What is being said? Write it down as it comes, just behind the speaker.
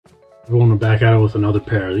We're back at it with another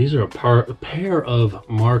pair. These are a pair of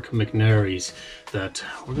Mark McNairy's that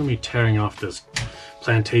we're going to be tearing off this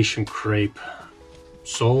Plantation Crepe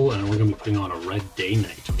Sole, and we're going to be putting on a Red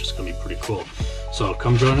Dainite, which is going to be pretty cool. So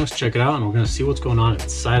come join us, check it out, and we're going to see what's going on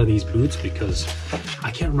inside of these boots, because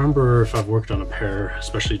I can't remember if I've worked on a pair,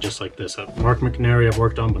 especially just like this. Mark McNairy I've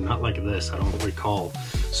worked on, but not like this. I don't recall.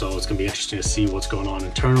 So it's going to be interesting to see what's going on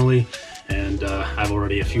internally. And I have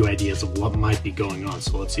already a few ideas of what might be going on,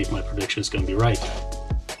 so let's see if my prediction is going to be right.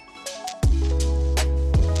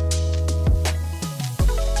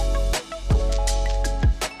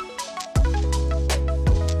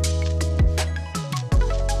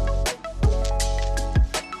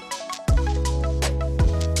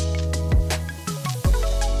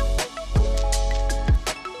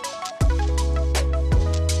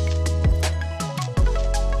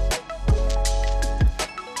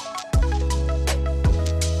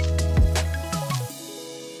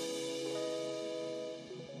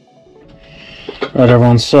 Alright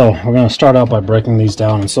everyone, so we're going to start out by breaking these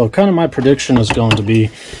down, and so kind of my prediction is going to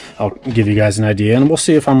be, I'll give you guys an idea and we'll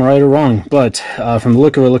see if I'm right or wrong, but from the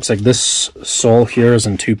look of it, it looks like this sole here is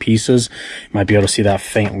in two pieces. You might be able to see that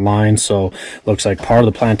faint line, so it looks like part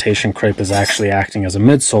of the Plantation Crepe is actually acting as a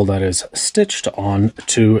midsole that is stitched on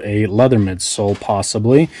to a leather midsole,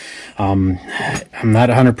 possibly. I'm not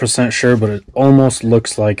 100% sure, but it almost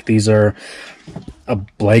looks like these are a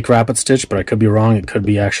Blake Rapid stitch, but I could be wrong. It could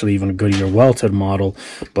be actually even a Goodyear welted model,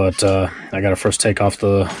 but I gotta first take off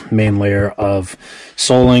the main layer of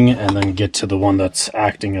soling and then get to the one that's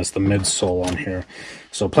acting as the midsole on here.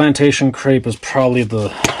 So Plantation Crepe is probably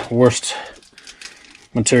the worst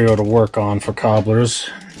material to work on for cobblers.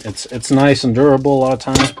 It's nice and durable a lot of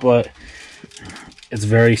times, but it's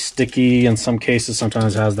very sticky in some cases.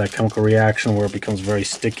 Sometimes it has that chemical reaction where it becomes very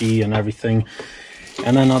sticky and everything,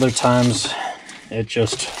 and then other times it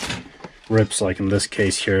just rips. Like in this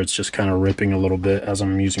case here, it's just kind of ripping a little bit as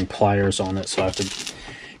I'm using pliers on it, so I have to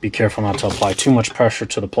be careful not to apply too much pressure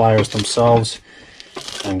to the pliers themselves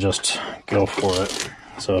and just go for it.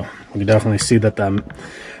 So you can definitely see that that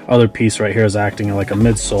other piece right here is acting like a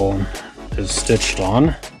midsole and is stitched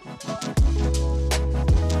on.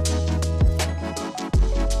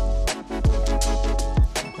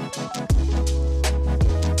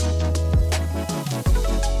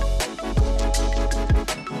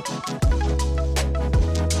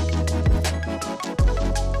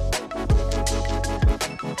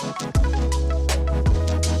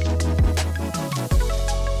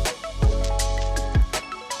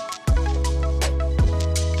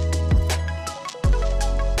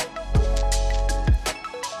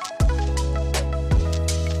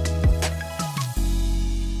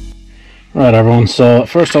 Alright everyone, so at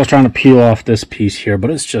first I was trying to peel off this piece here, but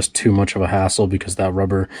it's just too much of a hassle because that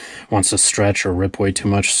rubber wants to stretch or rip way too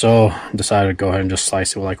much, so I decided to go ahead and just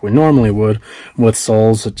slice it like we normally would with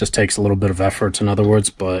soles. It just takes a little bit of effort, in other words,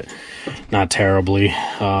 but not terribly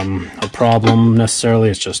a problem necessarily.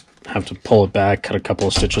 It's just have to pull it back, cut a couple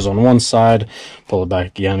of stitches on one side, pull it back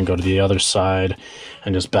again, go to the other side,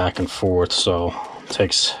 and just back and forth. So it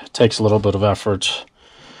takes a little bit of effort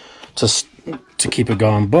to keep it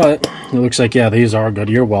going, but it looks like, yeah, these are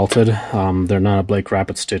Goodyear welted. They're not a Blake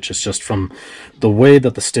Rapid stitch. It's just from the way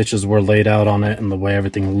that the stitches were laid out on it and the way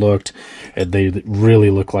everything looked, they really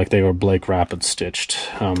look like they were Blake Rapid stitched.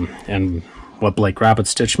 And what Blake Rapid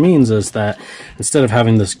stitch means is that instead of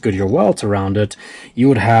having this Goodyear welt around it, you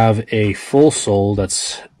would have a full sole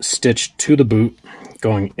that's stitched to the boot,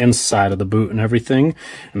 going inside of the boot and everything,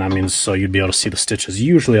 and that means so you'd be able to see the stitches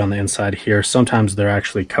usually on the inside here. Sometimes they're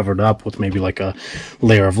actually covered up with maybe like a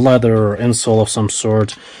layer of leather or insole of some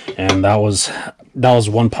sort, and that was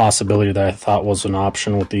one possibility that I thought was an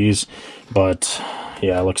option with these. But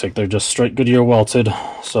yeah, it looks like they're just straight Goodyear welted,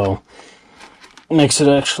 so it makes it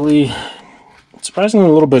actually surprisingly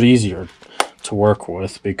a little bit easier to work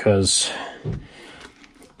with, because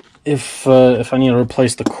if I need to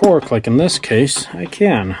replace the cork, like in this case, I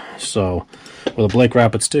can. So with a Blake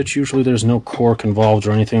Rapid stitch, usually there's no cork involved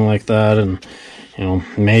or anything like that, and you know,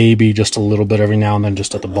 maybe just a little bit every now and then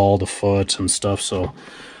just at the ball of the foot and stuff. So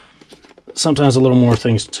sometimes a little more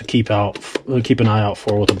things to keep an eye out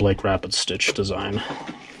for with a Blake Rapid stitch design.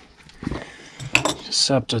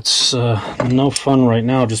 Except it's no fun right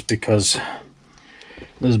now just because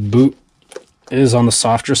this boot is on the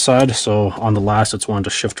softer side, so on the last it's wanting to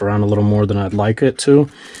shift around a little more than I'd like it to,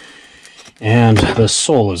 and the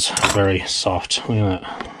sole is very soft. Look at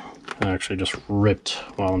that. It actually just ripped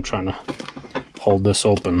while I'm trying to hold this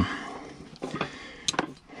open.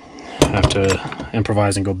 I have to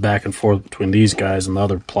improvise and go back and forth between these guys and the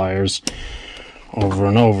other pliers over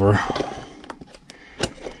and over.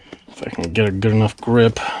 if I can get a good enough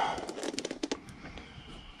grip.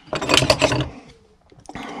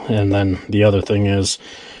 And then the other thing is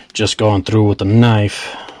just going through with the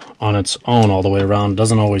knife on its own all the way around. It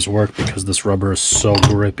doesn't always work because this rubber is so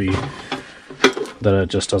grippy that it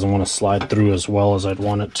just doesn't want to slide through as well as I'd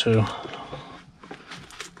want it to.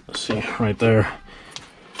 Let's see, right there.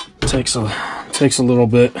 It takes a little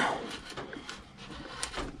bit,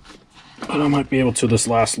 but I might be able to this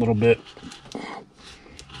last little bit.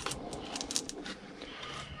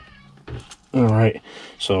 Alright,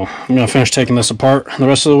 so I'm going to finish taking this apart the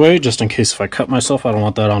rest of the way, just in case if I cut myself, I don't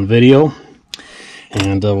want that on video.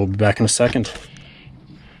 And we'll be back in a second.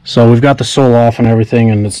 So we've got the sole off and everything,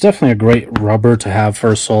 and it's definitely a great rubber to have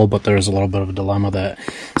for a sole, but there's a little bit of a dilemma that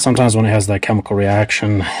sometimes when it has that chemical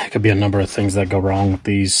reaction, it could be a number of things that go wrong with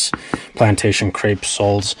these Plantation Crepe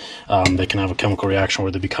Soles. They can have a chemical reaction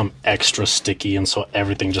where they become extra sticky, and so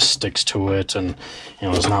everything just sticks to it, and you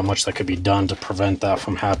know, there's not much that could be done to prevent that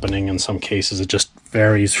from happening. In some cases, it just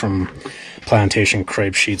varies from plantation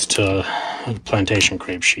crepe sheets to plantation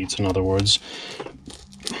crepe sheets, in other words.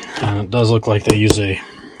 And it does look like they use a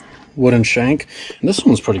wooden shank, and this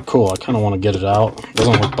one's pretty cool. I kind of want to get it out. It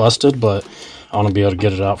doesn't look busted, but I want to be able to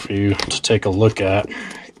get it out for you to take a look at.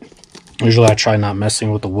 Usually I try not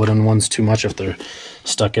messing with the wooden ones too much if they're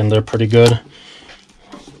stuck in there pretty good.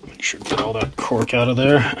 Make sure to get all that cork out of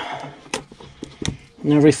there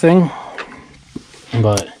and everything,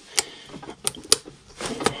 but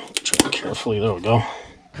try carefully. There we go.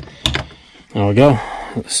 There we go.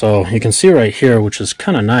 So you can see right here, which is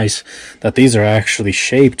kind of nice, that these are actually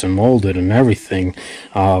shaped and molded and everything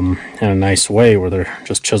in a nice way, where they're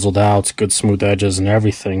just chiseled out, good smooth edges and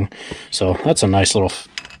everything. So that's a nice little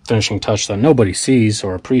finishing touch that nobody sees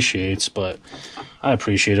or appreciates, but I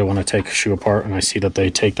appreciate it when I take a shoe apart and I see that they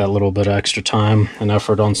take that little bit of extra time and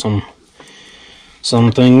effort on some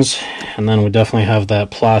things. And then we definitely have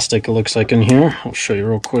that plastic, it looks like, in here. I'll show you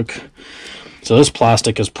real quick. So this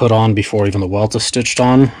plastic is put on before even the welt is stitched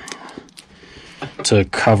on to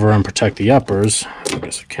cover and protect the uppers. I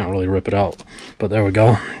guess I can't really rip it out, but there we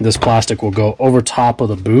go. This plastic will go over top of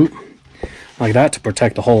the boot like that to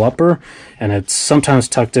protect the whole upper, and it's sometimes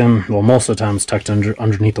tucked in, well, most of the time it's tucked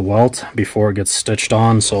underneath the welt before it gets stitched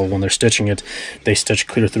on, so when they're stitching it, they stitch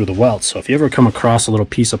clear through the welt. So if you ever come across a little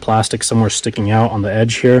piece of plastic somewhere sticking out on the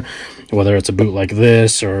edge here, whether it's a boot like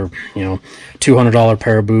this or, you know, $200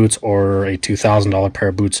 pair of boots or a $2,000 pair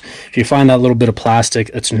of boots, if you find that little bit of plastic,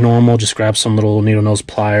 it's normal. Just grab some little needle nose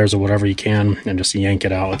pliers or whatever you can and just yank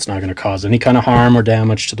it out. It's not going to cause any kind of harm or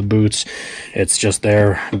damage to the boots. It's just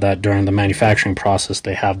there that during the manufacturing process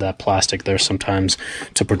they have that plastic there sometimes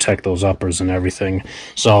to protect those uppers and everything.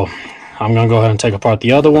 So I'm going to go ahead and take apart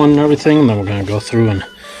the other one and everything, and then we're going to go through and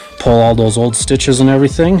pull all those old stitches and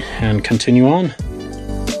everything and continue on.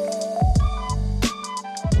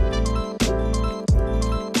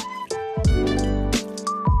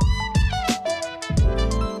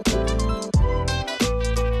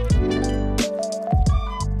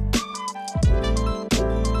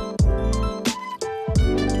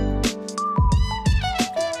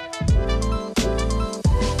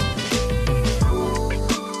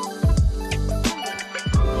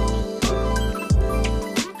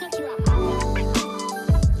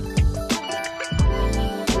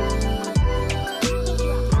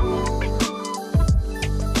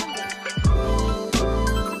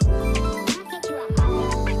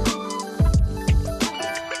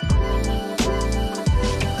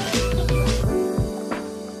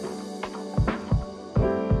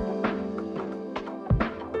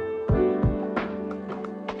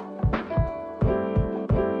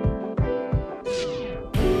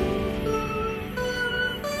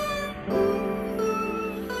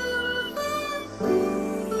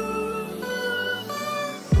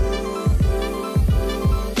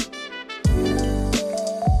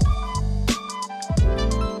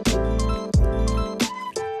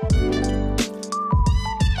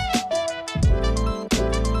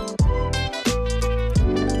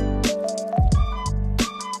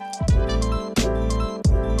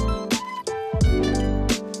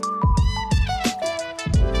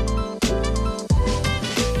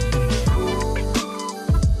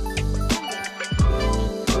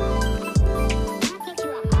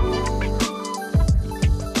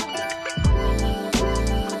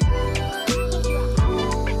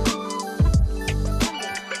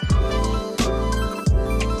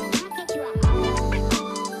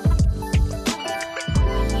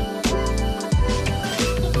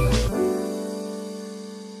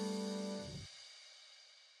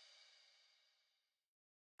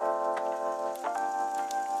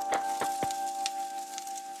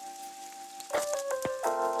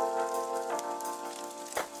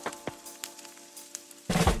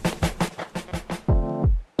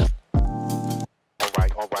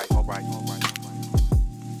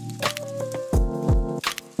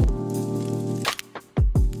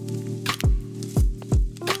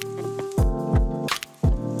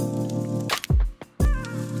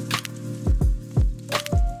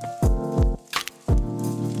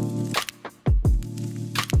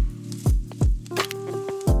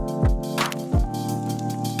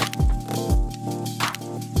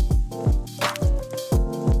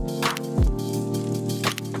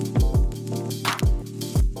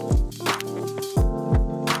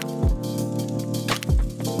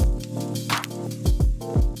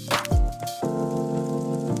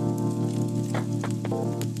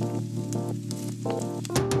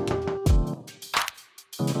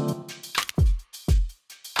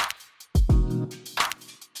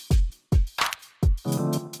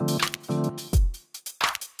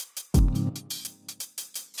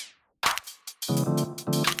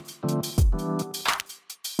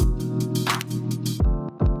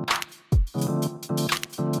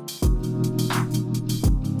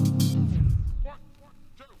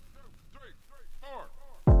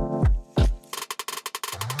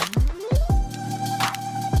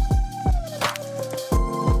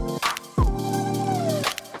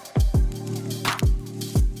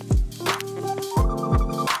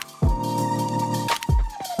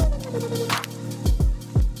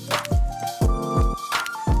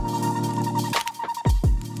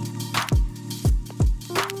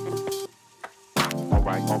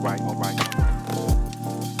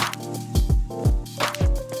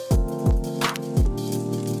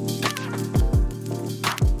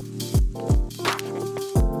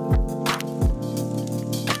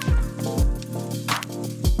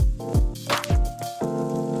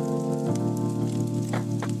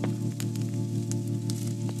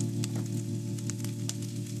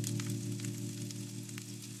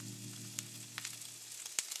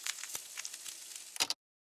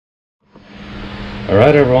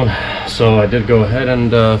 Alright everyone, so I did go ahead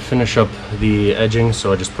and finish up the edging.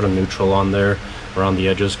 So I just put a neutral on there around the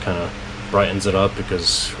edges, kind of brightens it up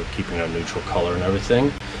because we're keeping a neutral color and everything.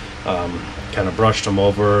 Kind of brushed them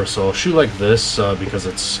over, so I'll shoot like this because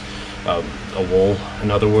it's a wool. In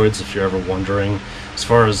other words, if you're ever wondering, as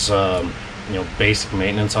far as you know, basic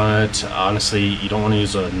maintenance on it, honestly, you don't want to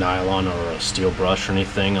use a nylon or a steel brush or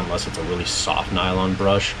anything unless it's a really soft nylon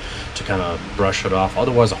brush to kind of brush it off.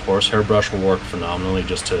 Otherwise, a horsehair brush will work phenomenally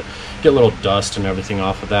just to get a little dust and everything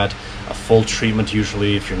off of that. A full treatment,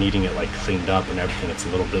 usually if you're needing it like cleaned up and everything, it's a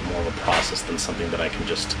little bit more of a process than something that I can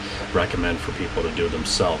just recommend for people to do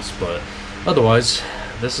themselves. But otherwise,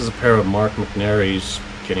 this is a pair of Mark McNairy's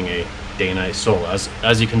getting a Dainite sole.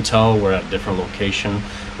 As you can tell, we're at a different location.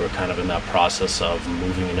 We're kind of in that process of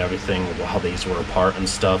moving and everything while these were apart and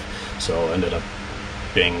stuff, so it ended up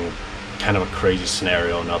being kind of a crazy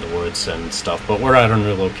scenario, in other words, and stuff. But we're at a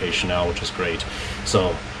new location now, which is great.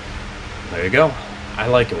 So there you go. I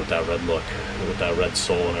like it with that red look, with that red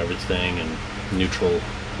sole and everything, and neutral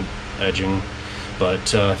edging.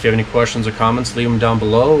 But if you have any questions or comments, leave them down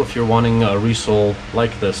below. If you're wanting a resole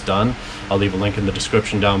like this done, I'll leave a link in the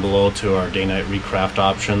description down below to our Dainite Recraft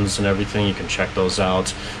options and everything. You can check those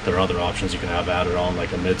out. There are other options you can have added on,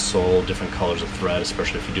 like a midsole, different colors of thread,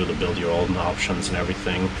 especially if you do the build your own options and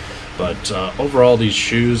everything. But overall, these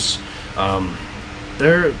shoes,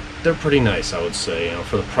 they're pretty nice, I would say. You know,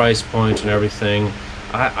 for the price point and everything,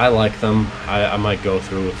 I like them. I might go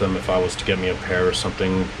through with them if I was to get me a pair or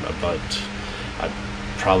something, but I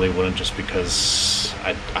probably wouldn't, just because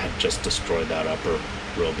I just destroyed that upper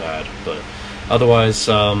real bad. But otherwise,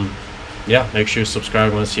 yeah, make sure you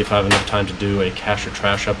subscribe. I want to see if I have enough time to do a cash or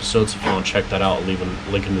trash episode, so if you want to check that out, I'll leave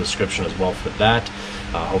a link in the description as well for that.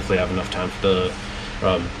 Hopefully I have enough time for the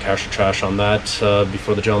cash or trash on that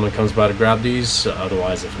before the gentleman comes by to grab these.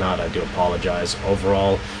 Otherwise, if not, I do apologize.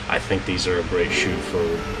 Overall, I think these are a great shoe for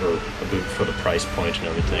a boot for the price point and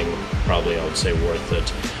everything. Probably, I would say, worth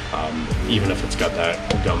it. Even if it's got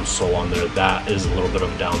that gum sole on there, that is a little bit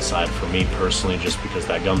of a downside for me personally, just because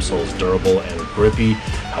that gum sole is durable and grippy.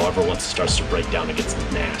 However, once it starts to break down, it gets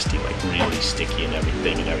nasty, like really sticky and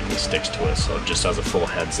everything sticks to it. So just as a full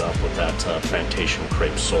heads up with that Plantation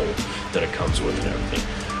Crepe Sole that it comes with and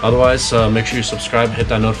everything. Otherwise, make sure you subscribe, hit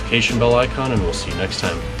that notification bell icon, and we'll see you next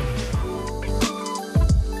time.